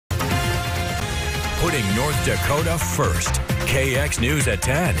putting North Dakota first. KX News at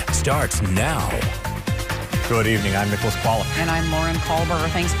 10 starts now. Good evening. I'm Nicholas Qualla. And I'm Lauren Culber.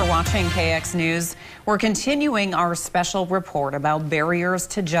 Thanks for watching KX News. We're continuing our special report about barriers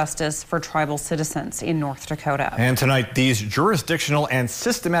to justice for tribal citizens in North Dakota. And tonight, these jurisdictional and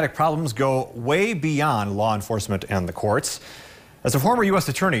systematic problems go way beyond law enforcement and the courts. As a former U.S.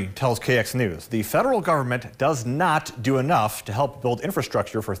 attorney tells KX News, the federal government does not do enough to help build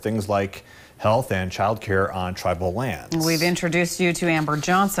infrastructure for things like health and child care on tribal lands. We've introduced you to Amber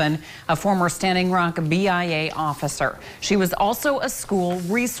Johnson, a former Standing Rock BIA officer. She was also a school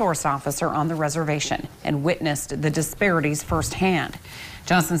resource officer on the reservation and witnessed the disparities firsthand.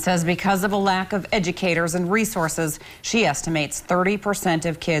 Johnson says because of a lack of educators and resources, she estimates 30%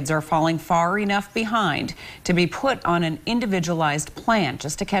 of kids are falling far enough behind to be put on an individualized plan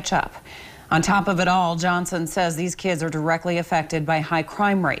just to catch up. On top of it all, Johnson says these kids are directly affected by high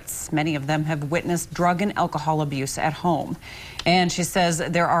crime rates. Many of them have witnessed drug and alcohol abuse at home. And she says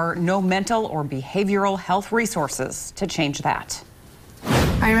there are no mental or behavioral health resources to change that.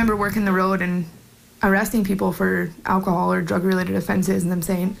 I remember working the road and arresting people for alcohol or drug-related offenses and them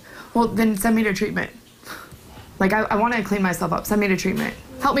saying, well, then send me to treatment. Like, I want to clean myself up. Send me to treatment.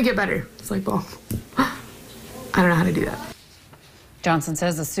 Help me get better. It's like, well, I don't know how to do that. Johnson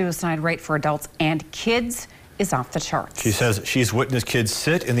says the suicide rate for adults and kids is off the charts. She says she's witnessed kids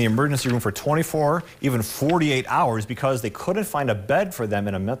sit in the emergency room for 24, even 48 hours because they couldn't find a bed for them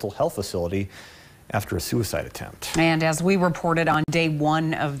in a mental health facility after a suicide attempt. And as we reported on day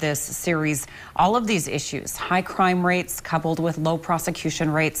one of this series, all of these issues, high crime rates coupled with low prosecution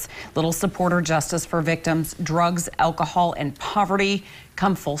rates, little support or justice for victims, drugs, alcohol, and poverty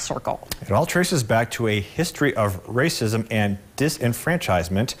come full circle. It all traces back to a history of racism and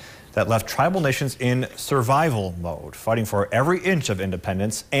disenfranchisement that left tribal nations in survival mode, fighting for every inch of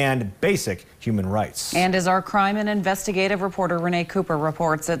independence and basic human rights. And as our crime and investigative reporter Renee Cooper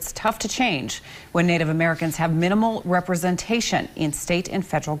reports, it's tough to change when Native Americans have minimal representation in state and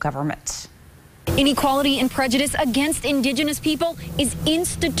federal government. Inequality and prejudice against Indigenous people is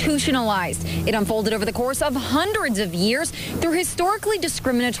institutionalized. It unfolded over the course of hundreds of years through historically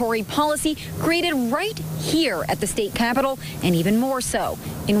discriminatory policy created right here at the state capitol, and even more so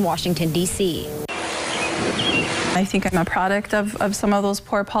in Washington, D.C. I think I'm a product of some of those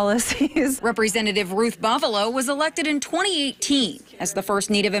poor policies. Representative Ruth Buffalo was elected in 2018 as the first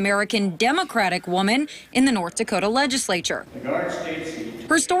Native American Democratic woman in the North Dakota legislature.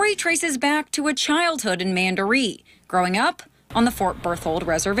 Her story traces back to a childhood in Mandaree, growing up on the Fort Berthold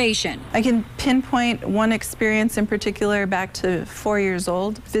Reservation. I can pinpoint one experience in particular back to 4 years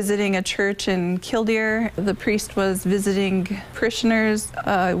old, visiting a church in Killdeer. The priest was visiting parishioners.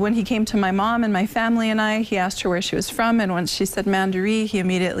 When he came to my mom and my family and I, he asked her where she was from, and when she said Mandaree, he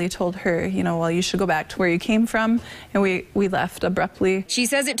immediately told her, you know, well, you should go back to where you came from, and we left abruptly. She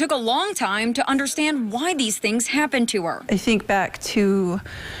says it took a long time to understand why these things happened to her. I think back to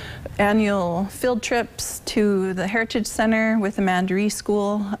annual field trips to the Heritage Center with the Mandaree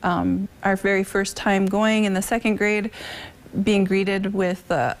School. Our very first time going in the second grade, being greeted with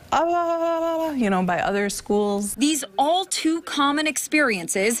by other schools. These all too common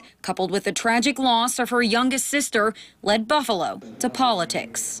experiences, coupled with the tragic loss of her youngest sister, led Buffalo to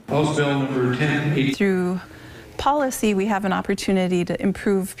politics. House Bill number 1080. Through policy, we have an opportunity to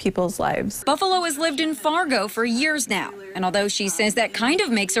improve people's lives. Buffalo has lived in Fargo for years now, and although she says that kind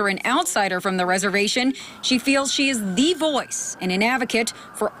of makes her an outsider from the reservation, she feels she is the voice and an advocate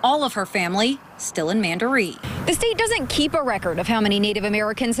for all of her family still in Mandaree. The state doesn't keep a record of how many Native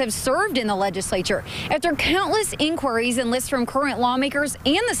Americans have served in the legislature. After countless inquiries and lists from current lawmakers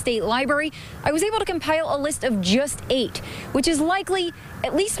and the state library, I was able to compile a list of just 8, which is likely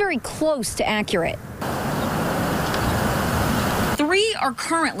at least very close to accurate. 3 are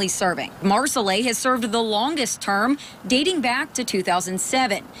currently serving. Marcellet has served the longest term, dating back to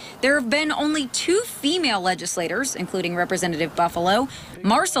 2007. There have been only 2 female legislators, including Representative Buffalo.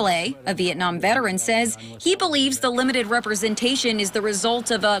 Marcellet, a Vietnam veteran, says he believes the limited representation is the result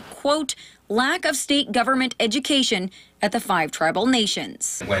of a, quote, lack of state government education at the 5 tribal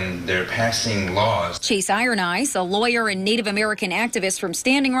nations. When they're passing laws. Chase Ironeyes, a lawyer and Native American activist from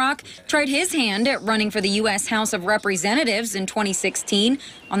Standing Rock, tried his hand at running for the U.S. House of Representatives in 2016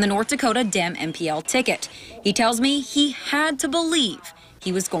 on the North Dakota Dem MPL ticket. He tells me he had to believe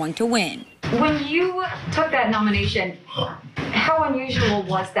he was going to win. When you took that nomination, how unusual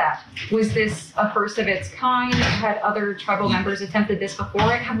was that? Was this a first of its kind? Had other tribal members attempted this before?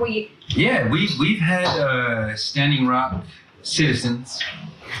 Have we? Yeah, we've had Standing Rock citizens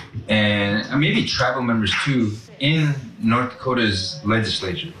and maybe tribal members too in North Dakota's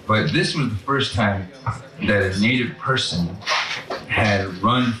legislature, but this was the first time that a Native person had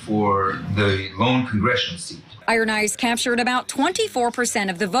run for the lone congressional seat. Iron Eyes captured about 24%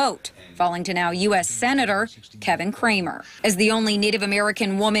 of the vote, falling to now U.S. Senator Kevin Cramer. As the only Native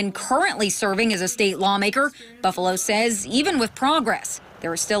American woman currently serving as a state lawmaker, Buffalo says even with progress,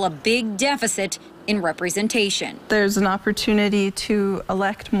 there is still a big deficit in representation. There's an opportunity to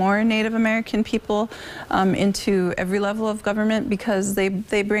elect more Native American people into every level of government because they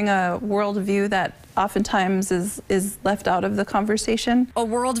bring a worldview that oftentimes is left out of the conversation. A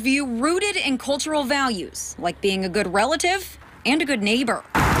worldview rooted in cultural values, like being a good relative and a good neighbor.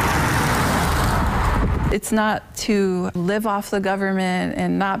 It's not to live off the government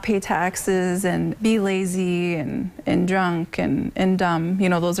and not pay taxes and be lazy and drunk and dumb. You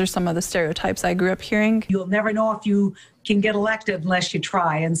know, those are some of the stereotypes I grew up hearing. You'll never know if you can get elected unless you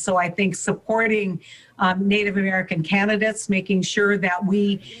try. And so I think supporting Native American candidates, making sure that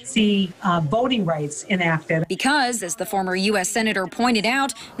we see voting rights enacted. Because, as the former U.S. Senator pointed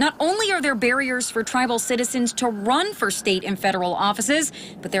out, not only are there barriers for tribal citizens to run for state and federal offices,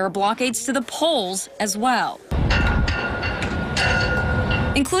 but there are blockades to the polls as well,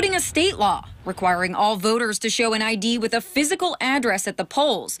 including a state law requiring all voters to show an ID with a physical address at the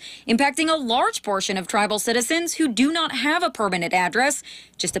polls, impacting a large portion of tribal citizens who do not have a permanent address,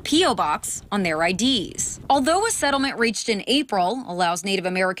 just a P.O. box on their IDs. Although a settlement reached in April allows Native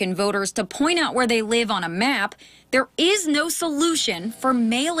American voters to point out where they live on a map, there is no solution for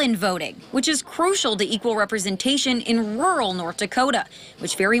mail-in voting, which is crucial to equal representation in rural North Dakota,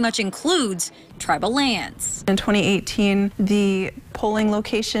 which very much includes tribal lands. In 2018, the polling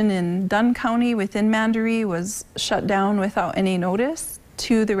location in Dunn County within Mandaree was shut down without any notice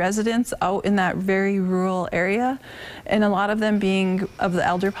to the residents out in that very rural area, and a lot of them being of the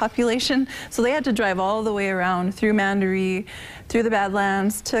elder population. So they had to drive all the way around through Mandaree, through the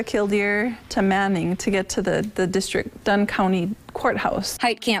Badlands, to Killdeer, to Manning to get to the district Dunn County courthouse.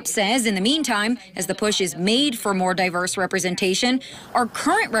 Heitkamp says in the meantime, as the push is made for more diverse representation, our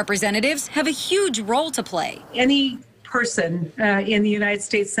current representatives have a huge role to play. Any person in the United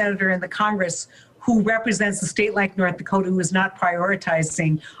States Senator and the Congress who represents a state like North Dakota who is not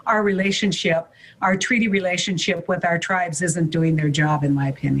prioritizing our relationship, our treaty relationship with our tribes, isn't doing their job, in my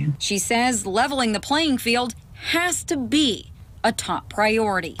opinion. She says leveling the playing field has to be a top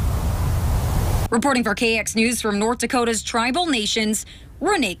priority. Reporting for KX News from North Dakota's tribal nations,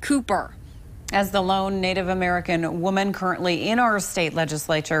 Renee Cooper. As the lone Native American woman currently in our state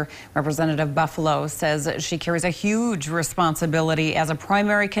legislature, Representative Buffalo says she carries a huge responsibility as a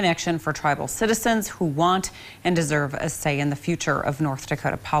primary connection for tribal citizens who want and deserve a say in the future of North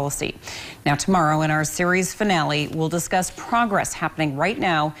Dakota policy. Now, tomorrow in our series finale, we'll discuss progress happening right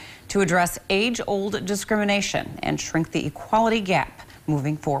now to address age-old discrimination and shrink the equality gap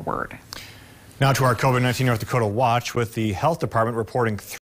moving forward. Now to our COVID-19 North Dakota watch, with the health department reporting